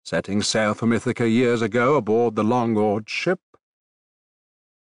 setting sail from Ithaca years ago aboard the long-oared ship.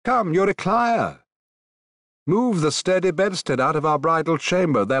 Come, Eurycleia, move the sturdy bedstead out of our bridal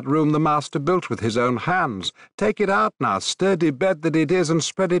chamber, that room the master built with his own hands. Take it out now, sturdy bed that it is, and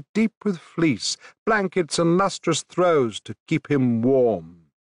spread it deep with fleece, blankets and lustrous throws to keep him warm.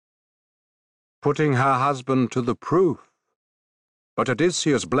 Putting her husband to the proof. But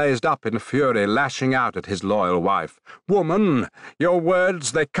Odysseus blazed up in fury, lashing out at his loyal wife. Woman, your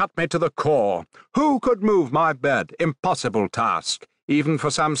words, they cut me to the core. Who could move my bed? Impossible task, even for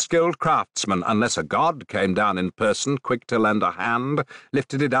some skilled craftsman, unless a god came down in person, quick to lend a hand,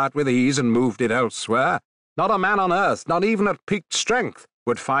 lifted it out with ease and moved it elsewhere. Not a man on earth, not even at peaked strength,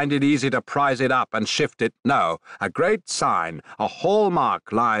 would find it easy to prise it up and shift it. No, a great sign, a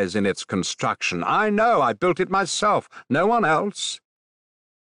hallmark lies in its construction. I know, I built it myself, no one else.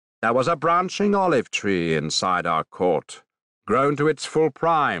 There was a branching olive tree inside our court, grown to its full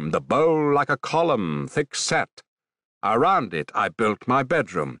prime, the bole like a column, thick set. Around it I built my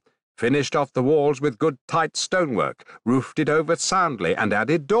bedroom, finished off the walls with good tight stonework, roofed it over soundly, and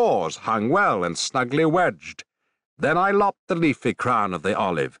added doors hung well and snugly wedged. Then I lopped the leafy crown of the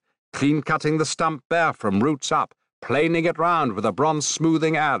olive, clean-cutting the stump bare from roots up, planing it round with a bronze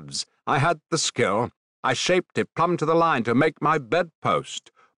smoothing adze. I had the skill. I shaped it plumb to the line to make my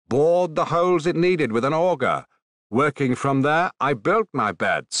bedpost, bored the holes it needed with an auger. Working from there, I built my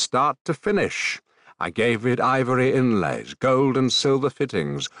bed, start to finish. I gave it ivory inlays, gold and silver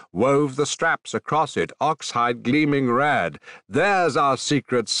fittings, wove the straps across it, oxhide gleaming red. There's our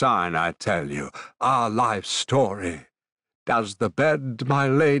secret sign, I tell you, our life story. Does the bed, my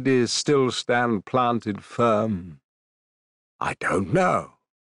lady, still stand planted firm? I don't know.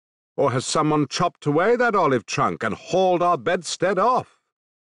 Or has someone chopped away that olive trunk and hauled our bedstead off?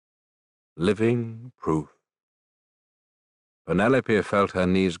 Living proof. Penelope felt her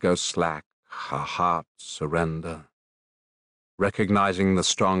knees go slack, her heart surrender, recognizing the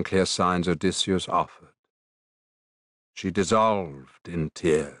strong, clear signs Odysseus offered. She dissolved in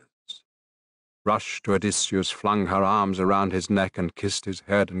tears, rushed to Odysseus, flung her arms around his neck and kissed his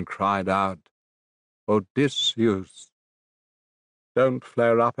head and cried out, Odysseus, don't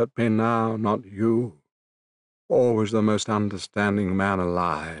flare up at me now, not you, always the most understanding man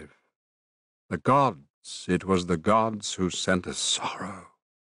alive. The gods, it was the gods who sent us sorrow.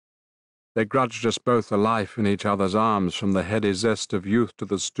 They grudged us both a life in each other's arms, from the heady zest of youth to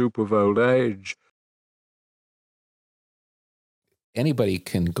the stoop of old age. Anybody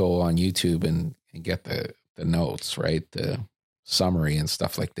can go on YouTube and get the notes, right? The summary and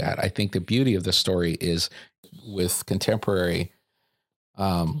stuff like that. I think the beauty of the story is with contemporary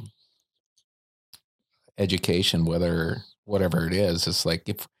education, whatever it is, it's like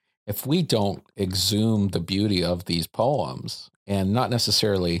if we don't exhume the beauty of these poems and not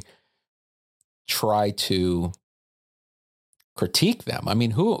necessarily try to critique them. I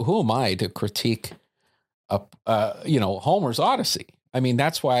mean, who am I to critique Homer's Odyssey? I mean,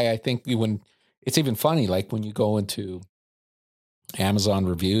 that's why I think when it's even funny, like when you go into Amazon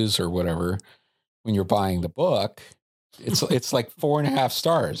reviews or whatever, when you're buying the book, it's like 4.5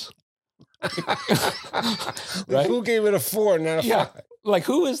 stars. Right? Who gave it a 4, not a 5? Like,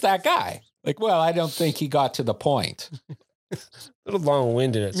 who is that guy? Like, well, I don't think he got to the point. A little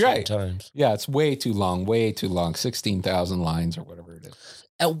long-winded at some times. Yeah, it's way too long, 16,000 lines or whatever it is.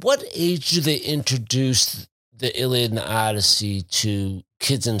 At what age do they introduce the Iliad and the Odyssey to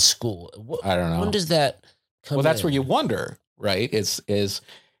kids in school? I don't know. When does that come in? Well, that's where you wonder, right? Is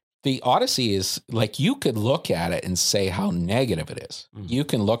the Odyssey is like, you could look at it and say how negative it is. Mm-hmm. You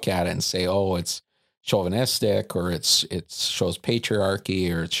can look at it and say, oh, it's chauvinistic, or it shows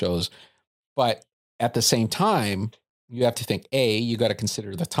patriarchy, or it shows, but at the same time, you have to think, you got to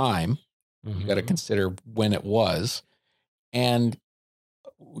consider the time. Mm-hmm. You got to consider when it was. And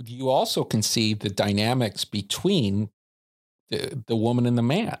you also can see the dynamics between the woman and the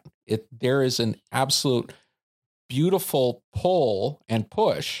man. There is an absolute beautiful pull and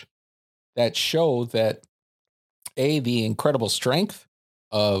push that show that the incredible strength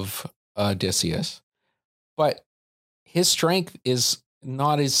of Odysseus, but his strength is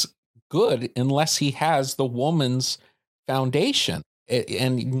not as good unless he has the woman's foundation,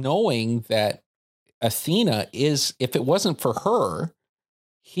 and knowing that Athena is, if it wasn't for her,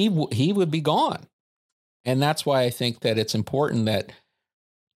 he would be gone. And that's why I think that it's important that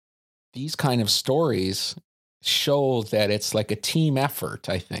these kind of stories show that it's like a team effort.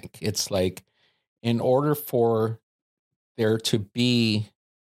 I think it's like in order for there to be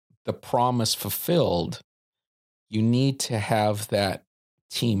the promise fulfilled, you need to have that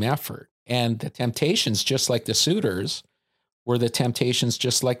team effort. And the temptations, just like the suitors, were the temptations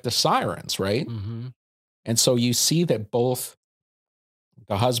just like the sirens, right? Mm-hmm. And so you see that both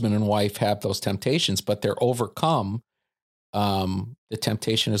the husband and wife have those temptations, but they're overcome. The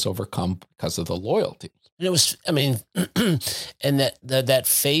temptation is overcome because of the loyalty. And it was, I mean, and that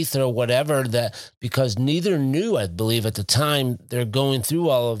faith or whatever, that because neither knew, I believe at the time they're going through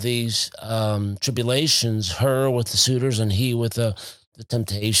all of these tribulations, her with the suitors and he with the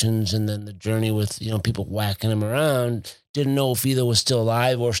temptations, and then the journey with, people whacking him around, didn't know if either was still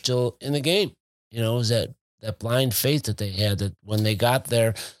alive or still in the game. It was that blind faith that they had, that when they got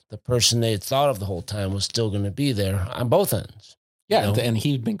there, the person they had thought of the whole time was still going to be there on both ends. Yeah. And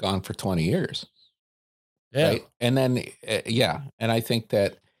he'd been gone for 20 years. Yeah. Right. And then, and I think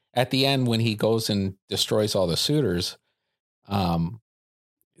that at the end, when he goes and destroys all the suitors,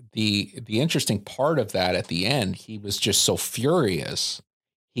 the interesting part of that at the end, he was just so furious.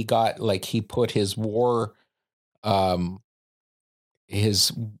 He got he put his war,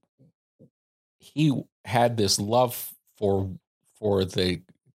 he had this love for the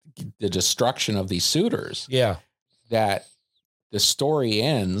destruction of these suitors. Yeah. That the story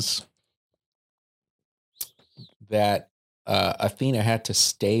ends that Athena had to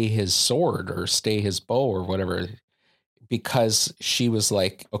stay his sword or stay his bow or whatever, because she was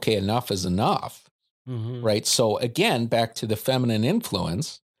like, okay, enough is enough. Mm-hmm. Right. So again, back to the feminine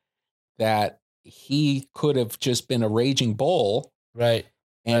influence, that he could have just been a raging bull. Right.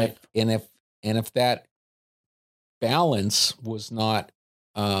 And if that balance was not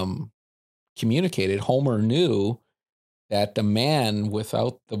communicated, Homer knew that the man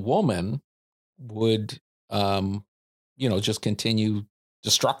without the woman would, just continue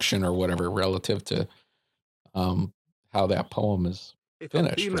destruction or whatever, relative to how that poem is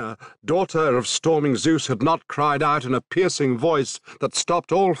finished. If Athena, daughter of storming Zeus, had not cried out in a piercing voice that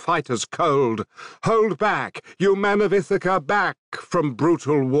stopped all fighters cold, "Hold back, you men of Ithaca, back from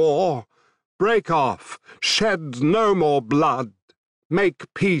brutal war! Break off, shed no more blood,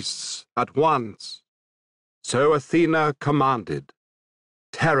 make peace at once." So Athena commanded.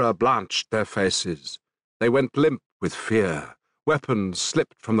 Terror blanched their faces. They went limp with fear. Weapons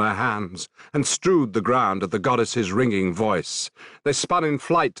slipped from their hands and strewed the ground at the goddess's ringing voice. They spun in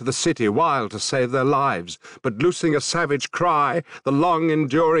flight to the city, wild to save their lives, but loosing a savage cry, the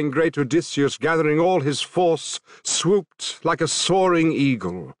long-enduring great Odysseus, gathering all his force, swooped like a soaring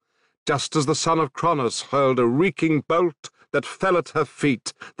eagle. Just as the son of Cronos hurled a reeking bolt that fell at her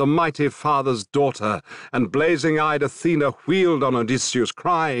feet, the mighty father's daughter, and blazing-eyed Athena wheeled on Odysseus,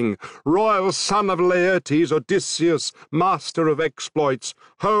 crying, "Royal son of Laertes, Odysseus, master of exploits,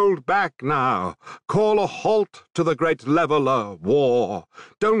 hold back now. Call a halt to the great leveler, war.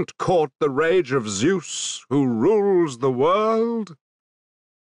 Don't court the rage of Zeus, who rules the world."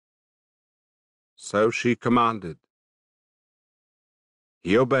 So she commanded.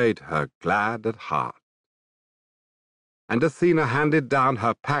 He obeyed her, glad at heart. And Athena handed down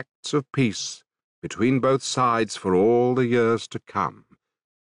her pacts of peace between both sides for all the years to come.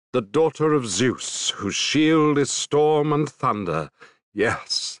 The daughter of Zeus, whose shield is storm and thunder,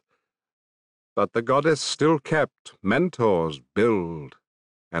 yes, but the goddess still kept Mentor's build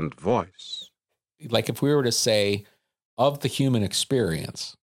and voice. Like if we were to say, of the human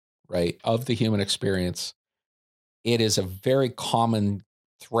experience, right, of the human experience, it is a very common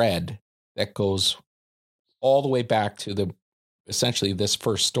thread that goes all the way back to essentially this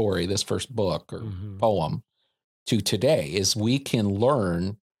first story, this first book or poem, to today, is we can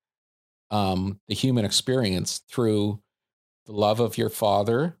learn the human experience through the love of your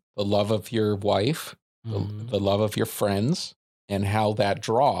father, the love of your wife, the love of your friends, and how that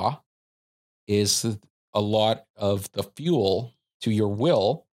draw is a lot of the fuel to your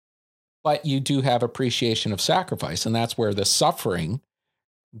will. But you do have appreciation of sacrifice, and that's where the suffering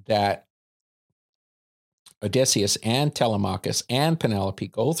that Odysseus and Telemachus and Penelope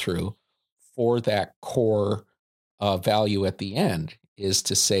go through for that core value at the end is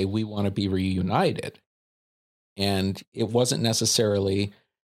to say, we want to be reunited. And it wasn't necessarily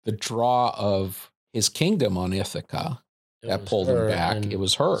the draw of his kingdom on Ithaca that pulled him back. It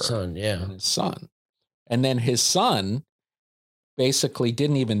was her son, and his son. And then his son basically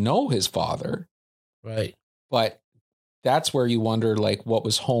didn't even know his father. Right. But that's where you wonder, what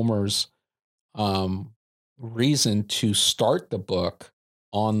was Homer's reason to start the book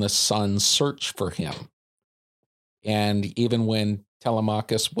on the son's search for him. And even when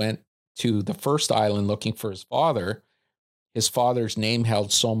Telemachus went to the first island looking for his father's name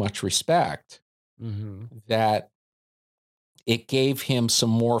held so much respect that it gave him some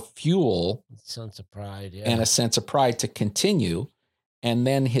more fuel, sense of pride, and a sense of pride to continue. And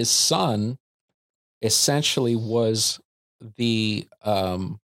then his son essentially was the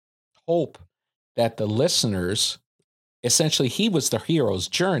hope that the listeners, essentially he was the hero's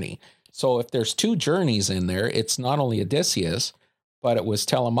journey. So if there's two journeys in there, it's not only Odysseus, but it was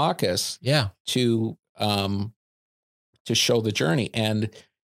Telemachus to show the journey. And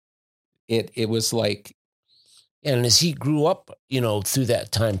it was like, and as he grew up, through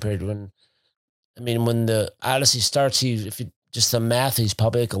that time period when the Odyssey starts, just the math, he's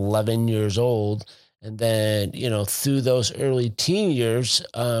probably like 11 years old. And then, through those early teen years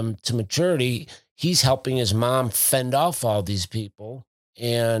to maturity, he's helping his mom fend off all these people.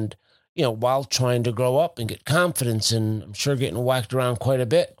 And, while trying to grow up and get confidence, and I'm sure getting whacked around quite a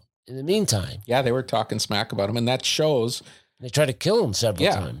bit in the meantime. Yeah, they were talking smack about him, and that shows. They tried to kill him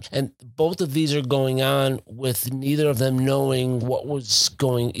several times. And both of these are going on with neither of them knowing what was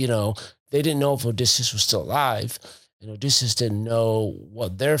going, they didn't know if Odysseus was still alive. And Odysseus didn't know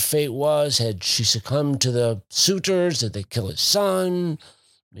what their fate was. Had she succumbed to the suitors? Did they kill his son?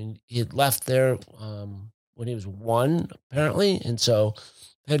 He had left there when he was 1, apparently. And so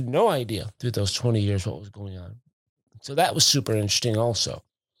had no idea through those 20 years what was going on. So that was super interesting also.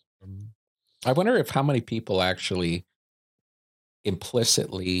 I wonder if how many people actually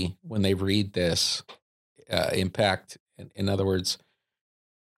implicitly, when they read this, impact. In other words,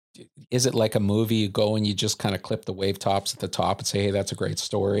 is it like a movie? You go and you just kind of clip the wave tops at the top and say, hey, that's a great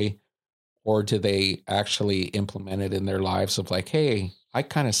story. Or do they actually implement it in their lives of like, hey, I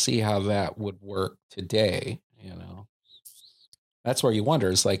kind of see how that would work today, That's where you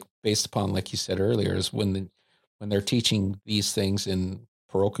wonder, is like based upon, like you said earlier, is when they're teaching these things in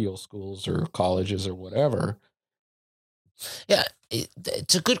parochial schools or colleges or whatever. Yeah,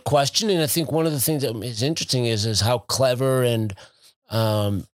 it's a good question. And I think one of the things that is interesting is how clever and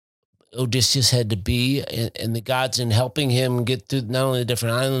Odysseus had to be, and the gods in helping him get through not only the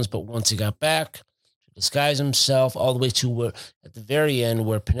different islands, but once he got back, to disguise himself all the way to where, at the very end,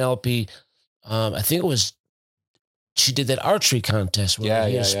 where Penelope, I think it was, she did that archery contest where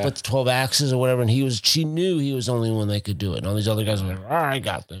he split the 12 axes or whatever, and she knew he was the only one that could do it. And all these other guys were like, I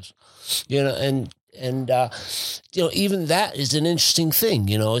got this, and even that is an interesting thing.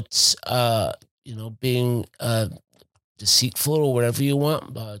 It's, being deceitful or whatever you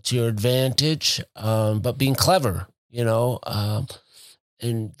want to your advantage, but being clever, and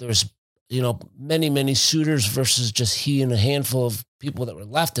there's, many, many suitors versus just he and a handful of people that were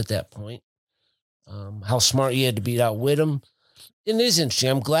left at that point. How smart he had to be to outwit him. And it is interesting.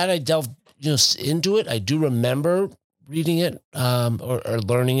 I'm glad I delved into it. I do remember reading it or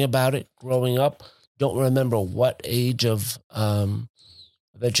learning about it growing up. Don't remember what age of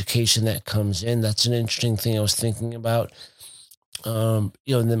education that comes in. That's an interesting thing I was thinking about. And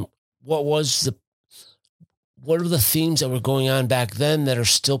then what are the themes that were going on back then that are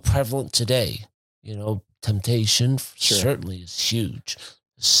still prevalent today? Temptation certainly is huge.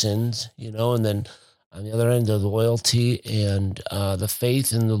 Sins, and then on the other end, the loyalty and the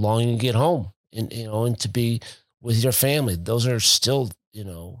faith and the longing to get home and to be with your family. Those are still,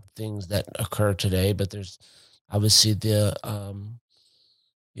 things that occur today, but there's obviously the,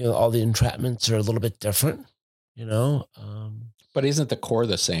 all the entrapments are a little bit different, But isn't the core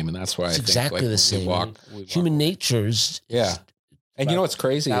the same? And that's why I think exactly the same. Human nature is. Yeah. And what's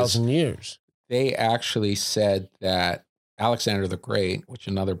crazy 1,000 years. They actually said that Alexander the Great, which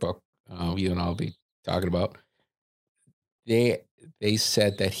another book you and I'll be talking about, they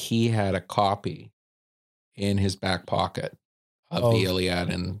said that he had a copy in his back pocket of the Iliad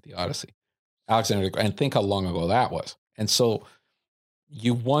and the Odyssey. Alexander the Great, and think how long ago that was. And so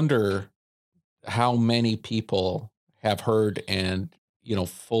you wonder how many people have heard and,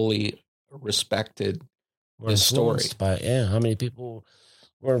 fully respected this story. How many people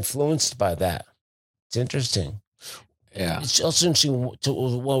were influenced by that? It's interesting. Yeah. It's also interesting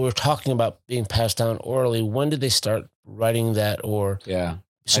when we're talking about being passed down orally. When did they start writing that? Or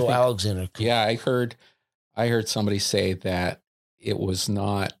so Alexander could... Yeah, I heard somebody say that it was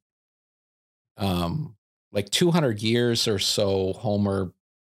not like 200 years or so. Homer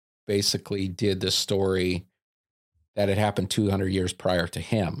basically did the story that had happened 200 years prior to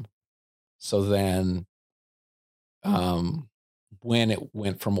him. So then when it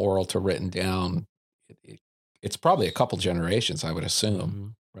went from oral to written down, it's probably a couple generations, I would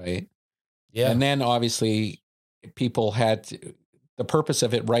assume, right? Yeah. And then obviously people the purpose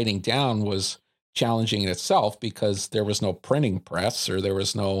of it writing down was challenging in itself because there was no printing press or there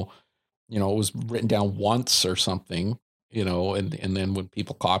was no, it was written down once or something. and then when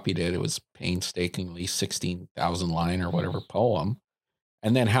people copied it, it was painstakingly 16,000 line or whatever poem.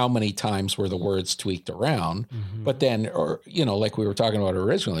 And then how many times were the words tweaked around? Mm-hmm. But then, or, like we were talking about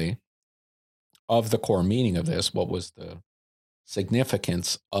originally, of the core meaning of this, what was the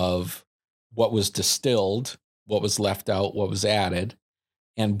significance of what was distilled, what was left out, what was added,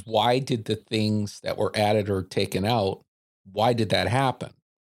 and why did the things that were added or taken out, why did that happen?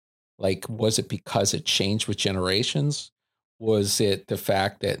 Like, was it because it changed with generations? Was it the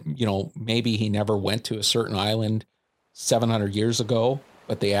fact that, maybe he never went to a certain island 700 years ago,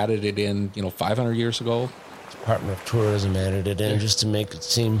 but they added it in, 500 years ago? Department of Tourism added it in just to make it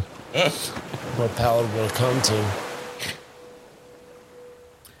seem more palatable to come to.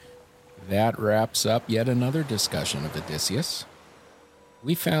 That wraps up yet another discussion of Odysseus.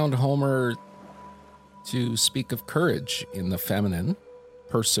 We found Homer to speak of courage in the feminine,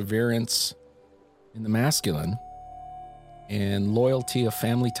 perseverance in the masculine, and loyalty of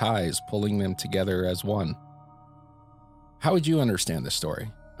family ties pulling them together as one. How would you understand this story?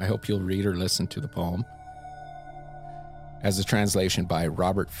 I hope you'll read or listen to the poem, as the translation by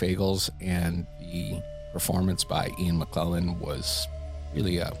Robert Fagles and the performance by Ian McClellan was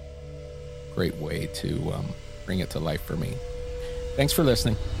really a great way to bring it to life for me. Thanks for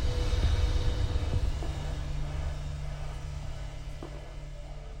listening.